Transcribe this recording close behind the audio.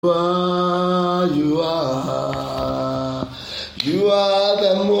You are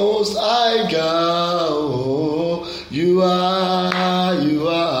the most high God. Oh, you are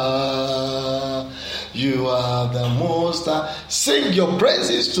the most high. Sing your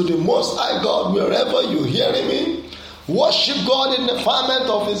praises to the most high God wherever you hear him. Worship God in the firmament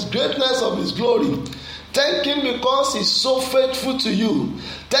of his greatness, of his glory. Thank him because he's so faithful to you.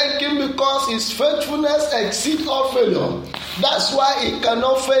 Thank him because his faithfulness exceeds all failure. That's why he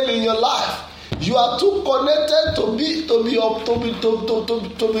cannot fail in your life. You are too connected to be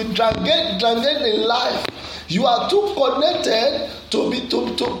dragged in life. You are too connected to be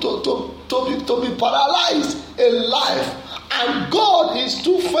paralyzed in life. And God is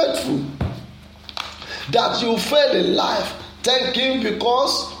too faithful that you fail in life. Thank him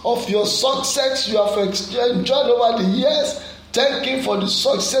because of your success you have enjoyed over the years. Thank him for the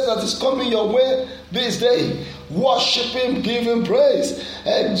success that is coming your way this day. Worship him, give him praise.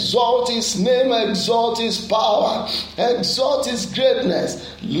 Exalt his name, exalt his power, exalt his greatness.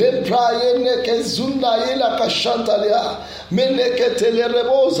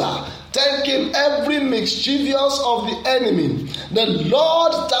 Thank him every mischievous of the enemy. The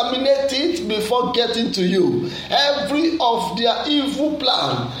Lord terminated before getting to you. Every of their evil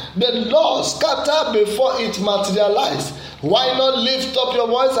plan, the Lord scattered before it materialized. Why not lift up your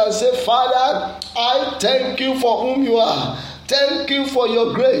voice and say, Father, I thank you for whom you are. Thank you for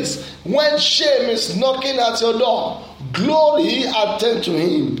your grace. When shame is knocking at your door, glory, attend to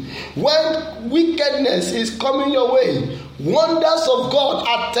him. When wickedness is coming your way, wonders of God,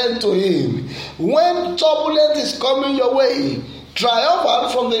 attend to him. When turbulence is coming your way,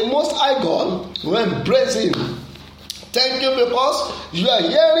 triumphant from the Most High God, embrace him. Thank you because you are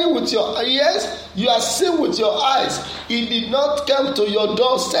hearing with your ears, you are seeing with your eyes. It did not come to your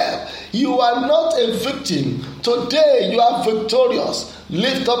doorstep. You are not a victim. Today you are victorious.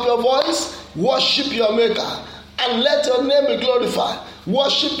 Lift up your voice, worship your Maker, and let your name be glorified.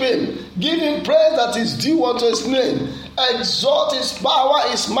 Worship him. Give him praise that is due unto his name. Exalt his power,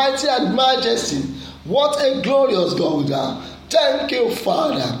 his mighty and majesty. What a glorious God we are. Thank you,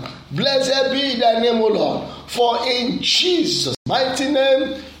 Father. Blessed be thy name, O Lord. For in Jesus' mighty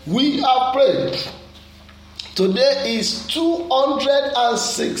name we are prayed. Today is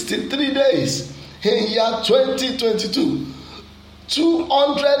 263 days in year 2022.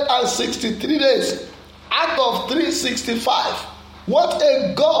 263 days out of 365. What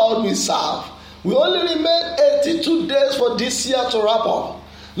a God we serve. We only remain 82 days for this year to wrap up.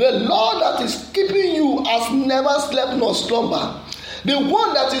 The Lord that is keeping you has never slept nor slumber. The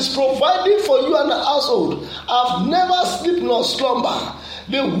one that is providing for you and the household have never slept nor slumber.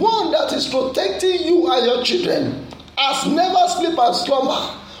 The one that is protecting you and your children has never slept and slumber.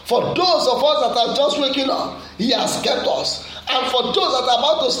 For those of us that are just waking up, he has kept us. And for those that are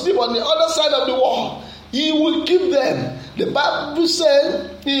about to sleep on the other side of the wall, he will keep them. The Bible says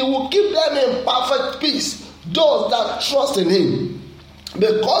he will keep them in perfect peace. Those that trust in him.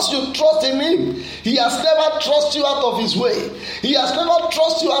 Because you trust in him, he has never thrust you out of his way. He has never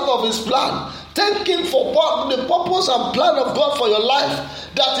thrust you out of his plan. Thank him for the purpose and plan of God for your life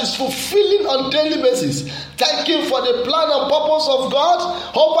that is fulfilling on daily basis. Thank him for the plan and purpose of God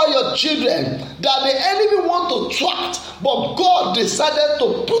over your children that the enemy want to thwart, but God decided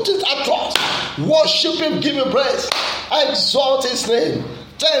to put it across. Worship him, give him praise, exalt his name.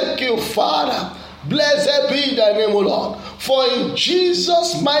 Thank you, Father. Blessed be thy name, O Lord. For in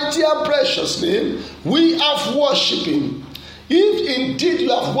Jesus' mighty and precious name, we have worshipped him. If indeed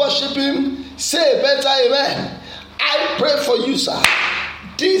you have worshipped him, say better amen. I pray for you, sir.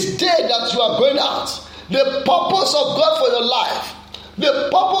 This day that you are going out, the purpose of God for your life, the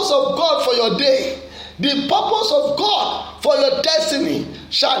purpose of God for your day, the purpose of God for your destiny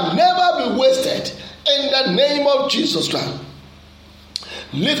shall never be wasted in the name of Jesus Christ.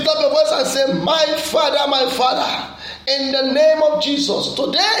 Lift up your voice and say, my Father, in the name of Jesus,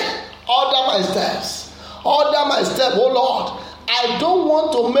 today, order my steps. Order my step, oh Lord. I don't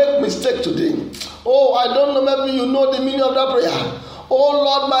want to make mistake today. Oh, I don't know, maybe you know the meaning of that prayer. Oh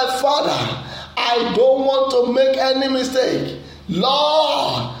Lord, my Father, I don't want to make any mistake.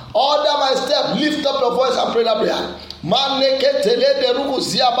 Lord, order my step. Lift up your voice and pray that prayer.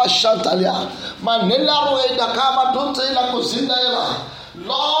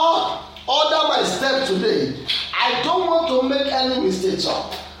 Lord, order my step today. I don't want to make any mistakes.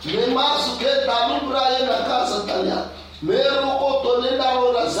 Order my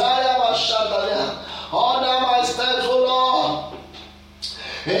steps, O Lord.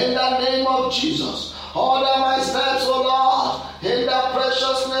 In the name of Jesus. Order my steps, O Lord. In the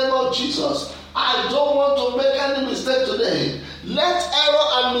precious name of Jesus. I don't want to make any mistake today. Let error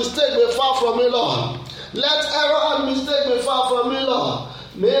and mistake be far from me, Lord. Let error and mistake be far from me, Lord.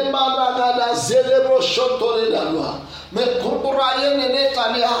 Me managada zelebro shotore dalwa. Me kumburaye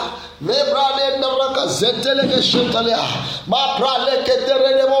nenetalia. Me brale naraka zentele ke shotalia. Ma brale ke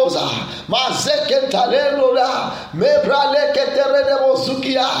terene moza. Ma zekentale lola. Me brale ke terene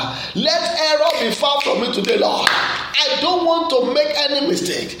mozukia. Let error be far from me today, Lord. I don't want to make any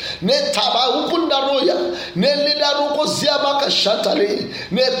mistake. Ne taba ukundaroya. Ne lida ruko ziaba ka shatale.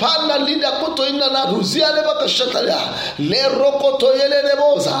 Ne pana lida koto ina na ruzia leba ka shatale. Le roko to yele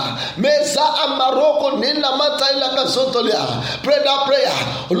neboza. Meza amaroko nina mata ila ka zotolia. Pray that prayer.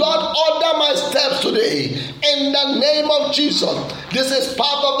 Lord, order my steps today in the name of Jesus. This is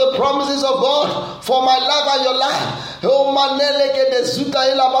part of the promises of God for my life and your life. Oh, maneleke de zuta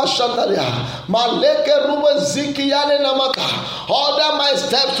ila ba shantalia. Maleke ruwe zikiyane namata. Order my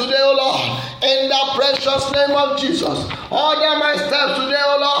steps today, O Lord, in the precious name of Jesus. Order my steps today,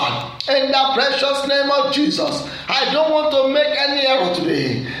 O Lord, in the precious name of Jesus. I don't want to make any error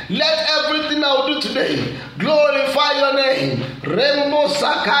today. Let everything I will do today glorify your name. Rembo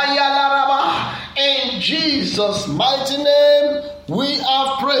sakaya laraba. In Jesus' mighty name, we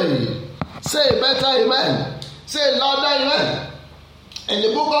are praying. Say better amen. Say louder amen. In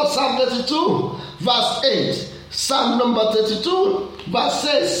the book of Psalm 32, verse 8, Psalm number 32, verse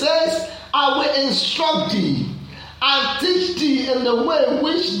 6 says, I will instruct thee and teach thee in the way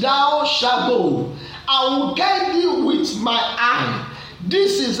which thou shalt go. I will guide thee with my eye.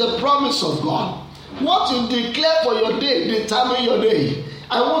 This is the promise of God. What you declare for your day, determine your day.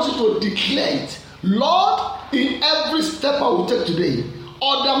 I want you to declare it. Lord, in every step I will take today,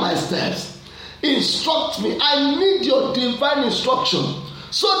 order my steps. Instruct me. I need your divine instruction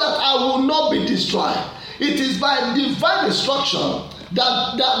so that I will not be destroyed. It is by divine instruction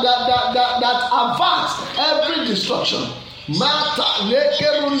that averts every destruction.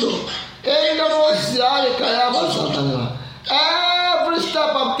 Every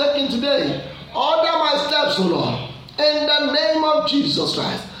step I'm taking today, order my steps, O Lord, in the name of Jesus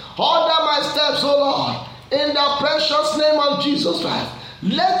Christ. Order my steps, O Lord, in the precious name of Jesus Christ.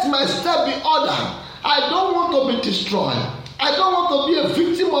 Let my step be ordered. I don't want to be destroyed. I don't want to be a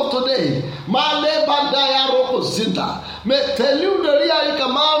victim of today. Male bandaya roko zinta. Me telu deria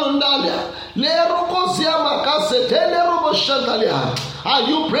ikamanu ndalia. Le roko ziyama kase tele robo shantalia. Are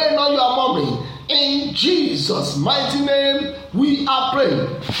you praying or you are murmuring? In Jesus' mighty name, we are praying.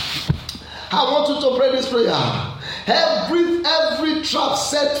 I want you to pray this prayer. Every trap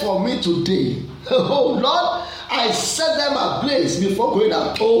set for me today. Oh Lord, I set them ablaze before going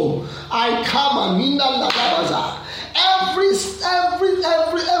out. Oh, I come and minna lagabaza. Every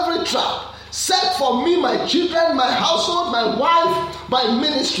trap set for me, my children, my household, my wife, my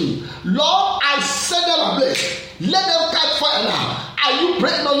ministry. Lord, I set them ablaze. Let them catch fire now. Are you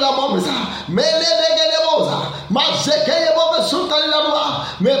praying on your moments?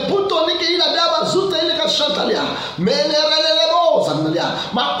 Me puto niki ila daba zuta ile ka shantalia. Me nereleleboza nalia.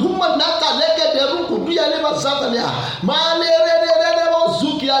 Makuma nata leke deruku bia le bazatalia. Ma nerelelebo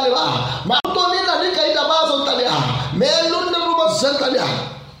zuki aleba. Ma puto nina nika ida bazo talia. Me lunde ruba zantalia.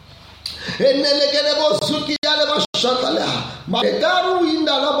 Enelekelebo zuki aleba shantalia. Ma daru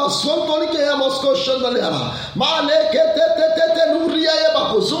inda la basonto like ya mosko shantalia. Ma leke te nuria ya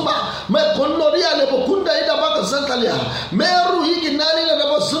bakuzuma. Me konoria le bokunda ida baka zantalia. Meru hiki nani le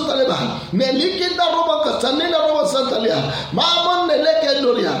santaleba nelikinda roba kasanina roba santalia mamon neleke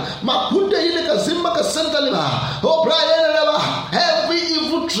doria makunde ile kazimba kasantaleba oh Brian leba. Every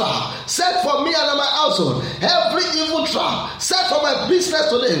evil trap set for me and my household, every evil trap set for my business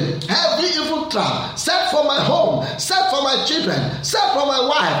today, every evil trap set for my home, set for my children, set for my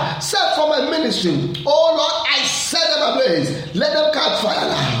wife, set for my ministry, oh Lord, I set them ablaze. Let them catch fire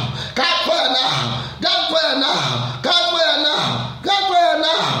now. Catch fire now. Catch fire now. Catch fire now. Catch fire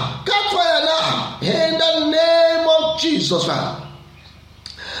now. Catch fire now. In the name of Jesus Christ.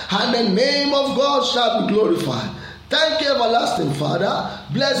 And the name of God shall be glorified. Thank you, everlasting Father.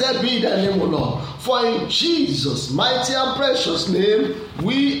 Blessed be the name of Lord. For in Jesus' mighty and precious name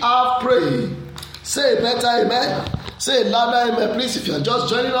we are praying. Say better amen. Say louder amen. Please, if you are just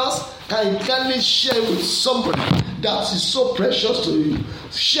joining us, can you kindly share with somebody that is so precious to you?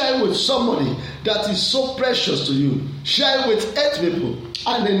 Share with somebody that is so precious to you. Share with 8 people,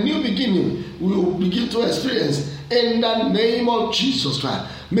 and a new beginning we will begin to experience in the name of Jesus Christ.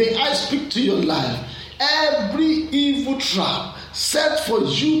 May I speak to your life. Every evil trap set for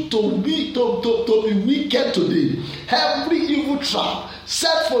you to be wicked today. Every evil trap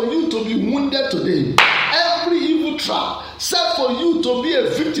set for you to be wounded today. Every evil trap set for you to be a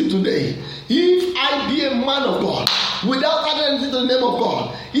victim today. If I be a man of God, without adding anything to the name of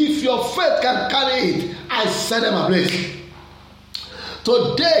God. If your faith can carry it, I set them ablaze.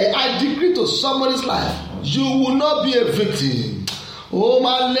 Today, I decree to somebody's life, you will not be a victim.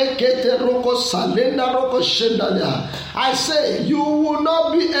 I say, you will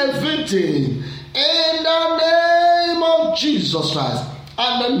not be a victim. In the name of Jesus Christ,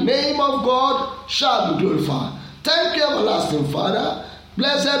 and the name of God shall be glorified. Thank you, everlasting Father.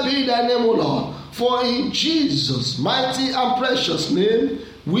 Blessed be thy name, O Lord. For in Jesus' mighty and precious name,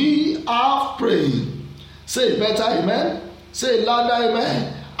 we are praying. Say better, amen. Say louder,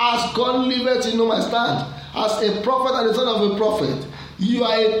 amen. As God liveth, you know my stand. As a prophet and the son of a prophet, you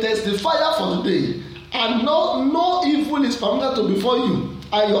are a testifier for the day. And no evil is permitted to befall you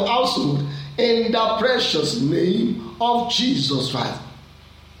and your household. In the precious name of Jesus Christ,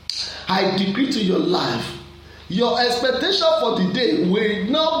 I decree to your life, your expectation for the day will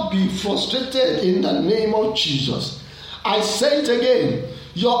not be frustrated in the name of Jesus. I say it again,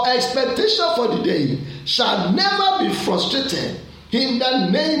 your expectation for the day shall never be frustrated in the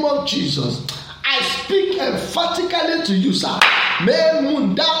name of Jesus. I speak emphatically to you, sir.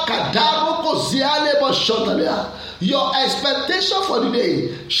 Your expectation for the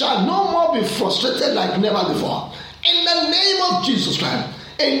day shall no more be frustrated like never before. In the name of Jesus Christ,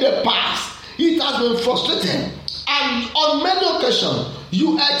 in the past, it has been frustrated. And on many occasions,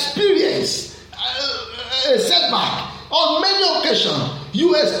 you experience a setback. On many occasions,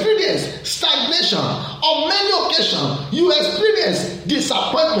 you experience stagnation. On many occasions, you experience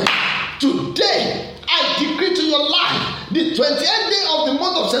disappointment. Today, I decree to your life, the 28th day of the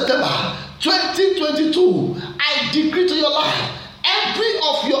month of September 2022, I decree to your life, every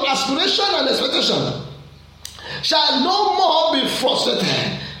of your aspiration and expectation shall no more be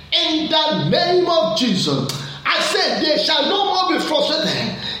frustrated. In the name of Jesus, I said they shall no more be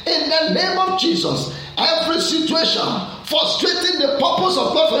frustrated. In the name of Jesus, every situation frustrating the purpose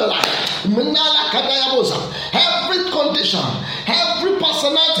of God for your life, every condition, every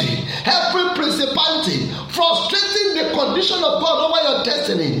personality, every principality frustrating the condition of God over your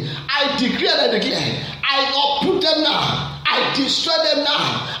destiny, I decree and I declare, I uproot them now, I destroy them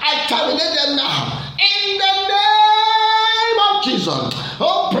now, I terminate them now. In the name of Jesus.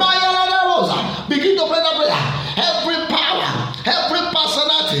 Oh, prayer, begin to pray that prayer. Every power, every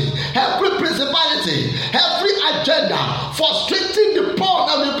personality, every principality, every agenda frustrating the plan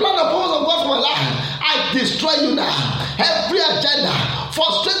and the plan of purpose of God for my life, I destroy you now. Every agenda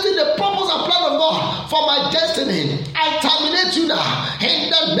frustrating the purpose and plan of God for my destiny, I terminate you now. In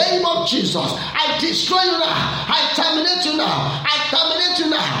the name of Jesus, I destroy you now. I terminate you now. I terminate you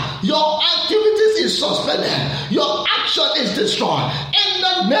now. Your activities is suspended. Your action is destroyed. In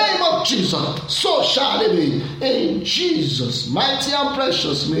the name of Jesus, so shall it be. In Jesus' mighty and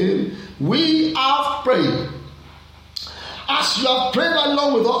precious name, we have prayed. As you have prayed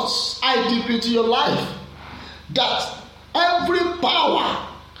along with us, I decree to your life that every power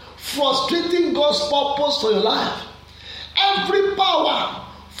frustrating God's purpose for your life, every power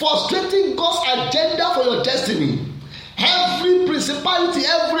frustrating God's agenda for your destiny, every principality,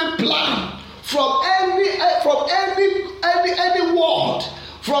 every plan from any world,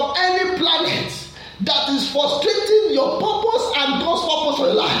 from any planet that is frustrating your purpose and God's purpose for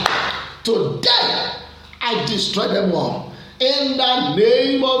your life, today I destroy them all. In the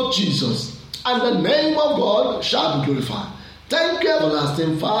name of Jesus, and the name of God shall be glorified. Thank you,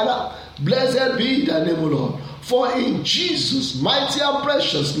 everlasting Father. Blessed be thy name, O Lord. For in Jesus' mighty and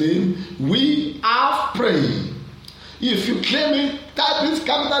precious name, we have prayed. If you claim it, type it,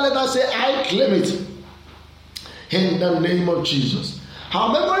 capital letter, say, I claim it. In the name of Jesus.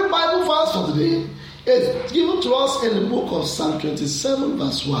 Our memory Bible verse for today is given to us in the book of Psalm 27,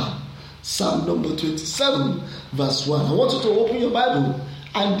 verse 1. Psalm number 27, verse 1. I want you to open your Bible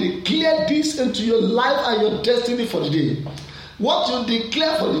and declare this into your life and your destiny for the day. What you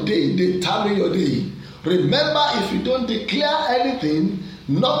declare for the day, determine your day. Remember, if you don't declare anything,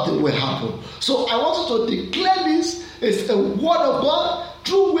 nothing will happen. So I want you to declare this is a word of God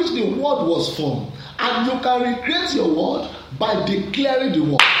through which the word was formed. And you can recreate your word by declaring the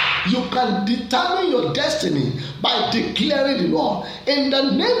word. You can determine your destiny by declaring the word. In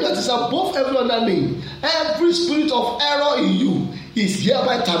the name that is above every other name, every spirit of error in you is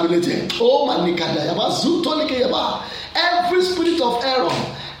hereby terminated. Oh, manikadayaba, zutolikeyaba. Every spirit of error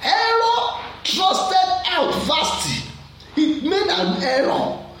trusted out vastly. It made an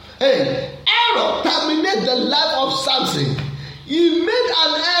error. Hey, error terminated the life of Samson. He made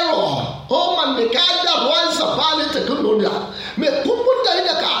an error. Oh, manikada ruanza bali tekundonia. Me kumbuta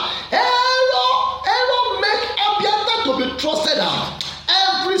idaka. Error make Abiata to be trusted out.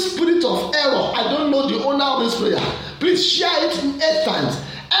 Every spirit of error, I don't know the owner of this prayer,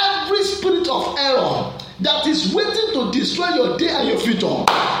 error that is waiting to destroy your day and your future,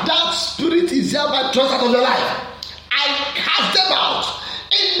 that spirit is hereby thrust out of your life. I cast them out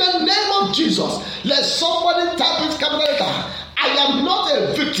in the name of Jesus. Let somebody type it, capital letter. I am not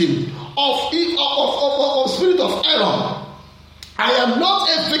a victim of spirit of error. I am not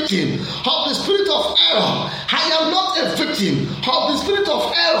a victim of the spirit of error. I am not a victim of the spirit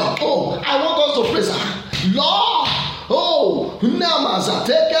of error. Oh, I want us to praise Lord. Oh,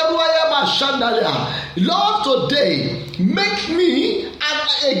 Lord, today make me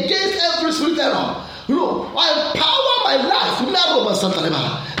against every spirit error. Empower my life.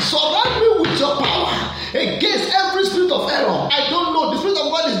 Surround me with your power against every spirit of error. I don't know. The Spirit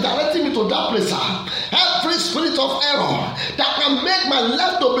of God is directing me to that place. Every spirit of error that can make my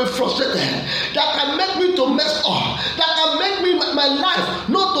life to be frustrated, that can make me to mess up, that can make me my life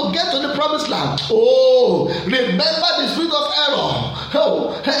not to get to the promised land. Oh, remember the spirit of error.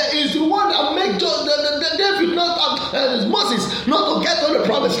 Oh, is the one that made David Moses not to get to the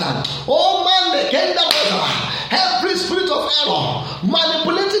promised land. Oh man, the kingdom of every spirit of error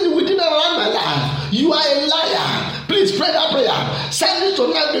manipulating within and around my life. You are a liar. Please pray that prayer. Send it to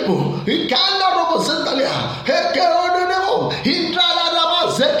 9 people.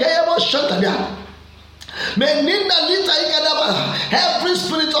 Every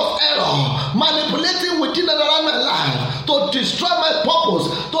spirit of error manipulating within and around my life to destroy my purpose,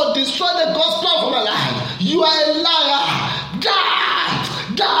 to destroy the God's plan for my life. You are a liar. Die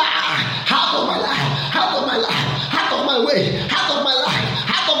out of my life, out of my life, out of my way, out of my life,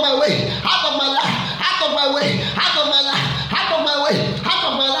 out of my way, out of my life, out of my way, out of my life, out of my way, out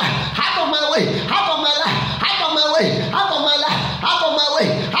of my life, out of my way, out of my life, out of my way, out of my life, out of my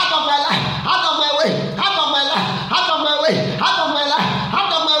way, out of my life, out of my way, out of my life, out of my way, out of my life,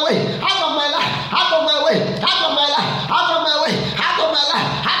 out of my way, out of my life, out of my way, out of my life, out of my way, out of my life,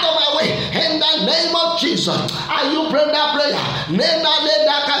 out of my way, in the name of Jesus. Are you praying that prayer?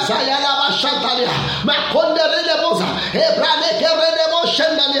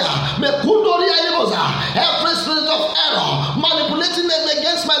 Every spirit of error manipulating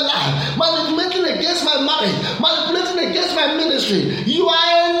against my life, manipulating against my marriage, manipulating against my ministry, you are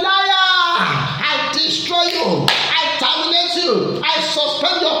a liar. I destroy you. I terminate you. I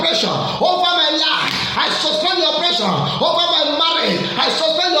suspend your pressure over my life. I suspend your pressure over my marriage. I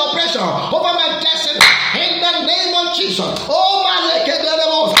suspend your pressure over my destiny. In the name of Jesus. Oh my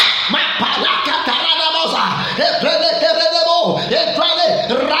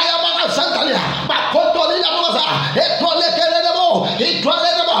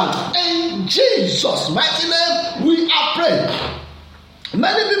in Jesus' mighty name, we are praying.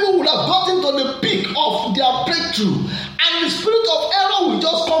 Many people would have gotten to the peak of their breakthrough, and the spirit of error will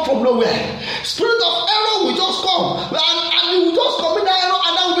just come from nowhere. Spirit of error will just come, and it will just commit that error,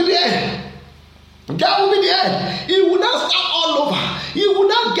 and that will be the end. That will be the end. It will not start all over. He will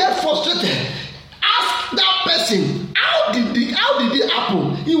not get frustrated. Ask that person, how did it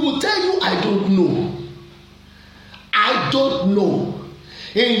happen? He will tell you, I don't know. I don't know.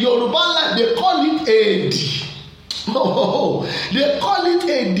 In Yoruba land, they call it AD. Oh, they call it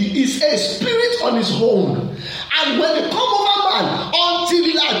AD. It's a spirit on its own. And when they come over man, until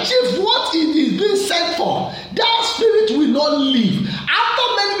he achieves what it is being sent for, that spirit will not leave. After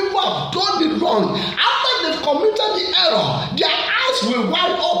many people have done it wrong, after they've committed the error, their eyes will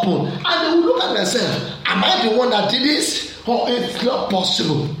wide open and they will look at themselves. Am I the one that did this? Oh, it's not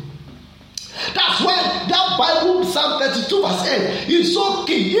possible. That's why that Bible, Psalm 32 verse 8 is so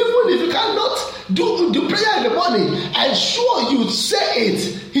key. Even if you cannot do the prayer in the morning, I'm sure you say it.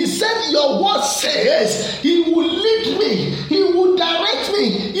 He said your word says he will lead me, he will direct me,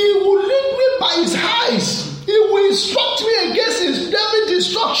 he will lead me by his eyes, he will instruct me against his devil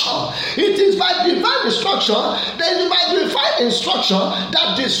destruction. It is by divine instruction, then by divine instruction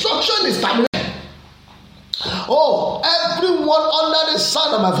that destruction is terminated. Oh, everyone under the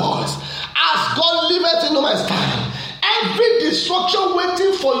sound of my voice, as God liveth into my stand, every destruction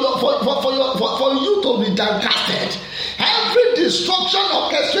waiting for you to be downcasted, every destruction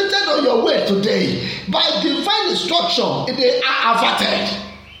orchestrated on your way today, by divine instruction, they are averted.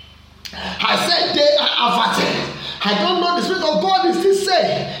 I said they are averted. I don't know, the Spirit of God is still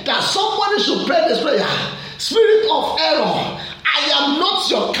saying that somebody should pray this prayer. Spirit of error, I am not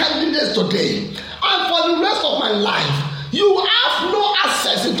your candidate today, and for the rest of my life, you have no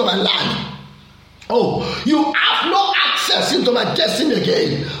access into my life. Oh, you have no access into my destiny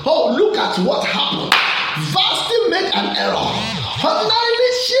again. Oh, look at what happened. Vasti made an error.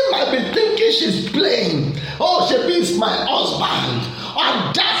 Ordinarily, she might be thinking she's playing. Oh, she is my husband.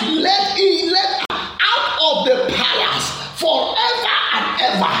 And that led her out of the palace forever and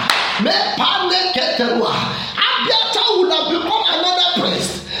ever. Abiathar would have become another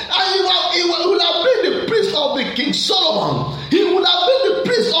priest. And he would have been the priest of the King Solomon. He would have been the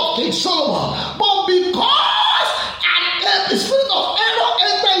priest of King Solomon. But because the spirit of error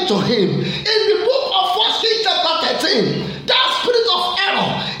entered into him, in the book of 1 Kings chapter 13, that spirit of error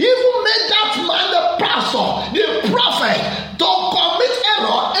even made that man, the pastor, the prophet, to commit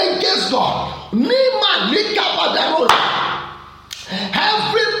error against God.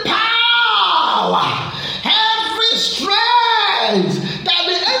 Every power, every strength that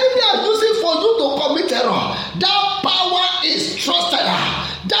the enemy are using for you to commit error, that power is trusted,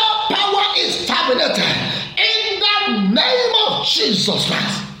 that power is terminated in the name of Jesus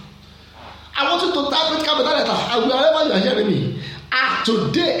Christ. I want you to type it, capital letter, and wherever you are hearing me,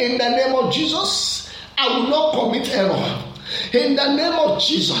 today in the name of Jesus, I will not commit error. In the name of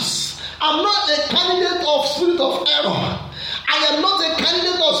Jesus, I'm not a candidate of spirit of error. I am not a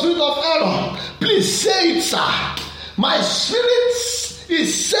candidate of spirit of error. Please say it, sir. My spirit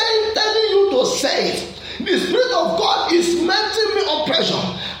is saying, telling you to say it. The spirit of God is melting me on pressure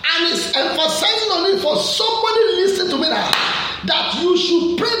and is emphasizing on it for somebody listening to me now, that you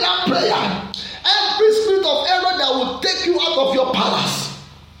should pray that prayer. Every spirit of error that will take you out of your palace,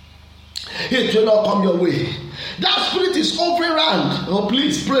 it will not come your way. That spirit is overrun. Oh,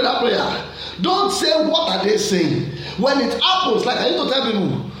 please pray that prayer. Don't say what are they saying. When it happens, like I need to tell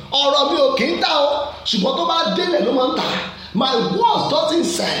people, ọ̀rọ̀ mi ò kì í dá o, ṣùgbọ́n tó bá délẹ̀ ló máa ń tà. My words doesn't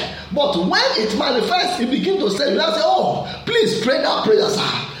say, but when it manifests, it begins to say, you have to say, oh, please pray that prayer,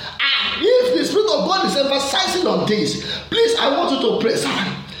 sir. If the spirit of God is emphasizing on this, please, I want you to pray, sir.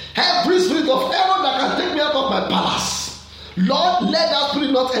 Every spirit of error that can take me out of my palace, Lord, let that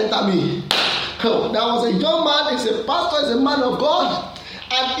spirit not enter me. Oh, there was a young man, he's a pastor, he's a man of God,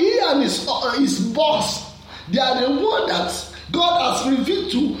 and he and his boss, they are the one that God has revealed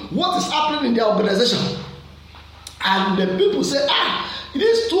to what is happening in their organization. And the people say,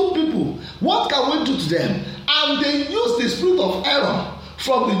 these two people, what can we do to them? And they use the spirit of error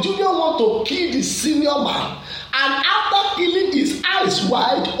from the junior one to kill the senior man. And after killing his eyes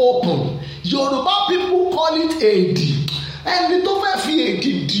wide open, Yoruba people call it èdì. Ẹni tó fẹ́ fi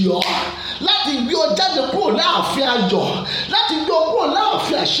èdì dì ọ́ láti gbé ọ jáde kúrò láàfin ayọ̀, láti gbé ọ kúrò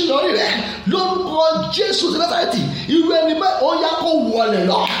láàfin àṣeyọrí rẹ lórúkọ Jésù ti Násárẹ́tì, irú ẹni bẹ́ẹ̀ ó yá kó wọlé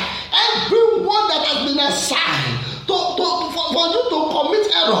lọ. Everyone that has been assigned for you to commit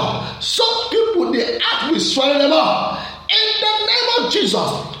error, some people they act with swallow them up. In the name of Jesus,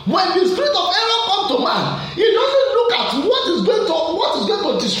 when the spirit of error comes to man, he doesn't look at what is going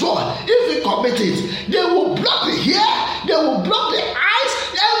to destroy. If he commit it, they will block the ear, they will block the eyes,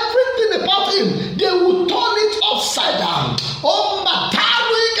 everything about him, they will turn it upside down. Oh, type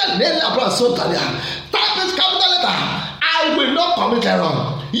this capital letter. I will not commit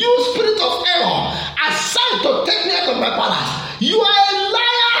error. You spirit of error, assigned to take me out of my palace, you are a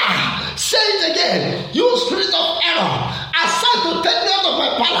liar. Say it again. You spirit of error, assigned to take me out of my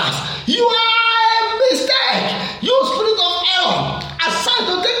palace, you are a mistake. You spirit of error, assigned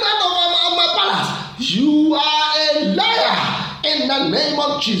to take me out of my palace, you are a liar. In the name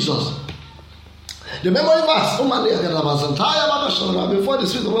of Jesus. The memory verse, before the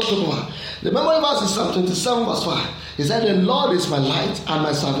spirit of God took over, the memory verse is Psalm 27 verse 5. He said, the Lord is my light and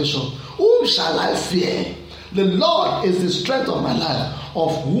my salvation. Whom shall I fear? The Lord is the strength of my life.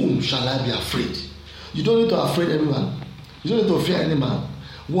 Of whom shall I be afraid? You don't need to afraid anyone. You don't need to fear any man.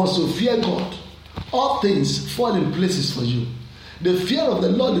 Once you fear God, all things fall in places for you. The fear of the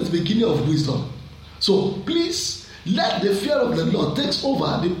Lord is the beginning of wisdom. So please, let the fear of the Lord take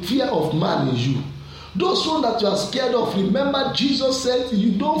over the fear of man in you. Those ones that you are scared of, remember Jesus said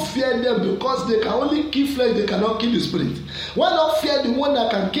you don't fear them because they can only kill flesh, they cannot kill the spirit. Why not fear the one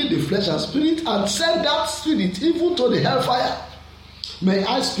that can kill the flesh and spirit and send that spirit even to the hellfire? May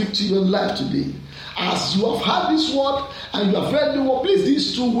I speak to your life today. As you have heard this word and you have read the word, please,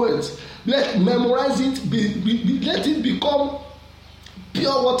 these two words, memorize it, let it become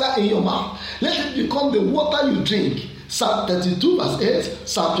pure water in your mouth. Let it become the water you drink. Psalm 32 verse 8,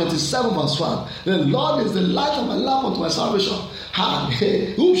 Psalm 27 verse 1. The Lord is the light of my lamp unto my salvation.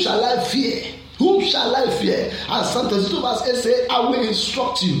 Whom shall I fear? Whom shall I fear? And Psalm 32 verse 8 says, I will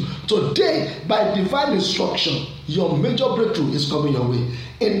instruct you. Today, by divine instruction, your major breakthrough is coming your way.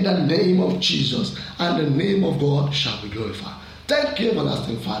 In the name of Jesus, and the name of God shall be glorified. Thank you,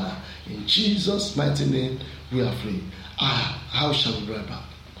 everlasting Father. In Jesus' mighty name, we are free. How shall we be right back?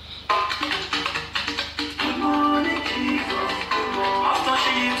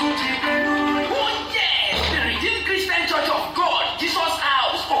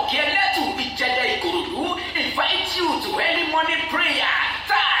 Invite you to early morning prayer.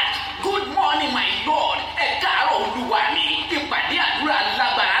 Tag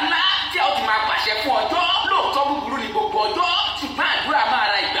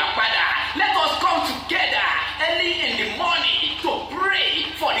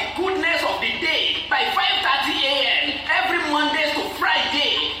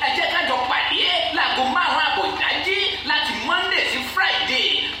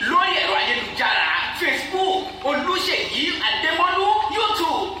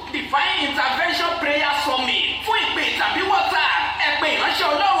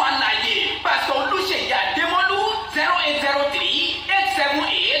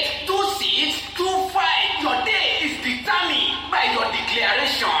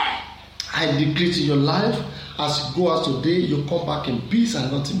I decree to your life, as you go out today, you come back in peace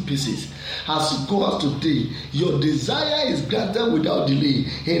and not in pieces. As you go out today, your desire is granted without delay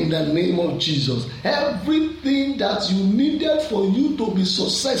in the name of Jesus. Everything that you needed for you to be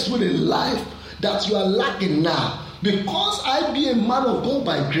successful in life that you are lacking now, because I be a man of God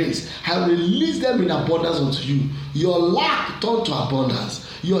by grace, I release them in abundance unto you. Your lack turned to abundance.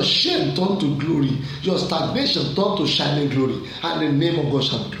 Your shame turned to glory. Your stagnation turned to shining glory. And the name of God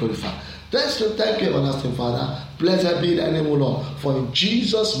shall be glorified. Thank you, everlasting Father. Blessed be thy name, O Lord. For in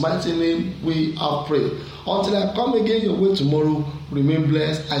Jesus' mighty name we have prayed. Until I come again your way tomorrow, remain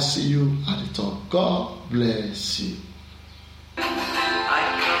blessed. I see you at the top. God bless you.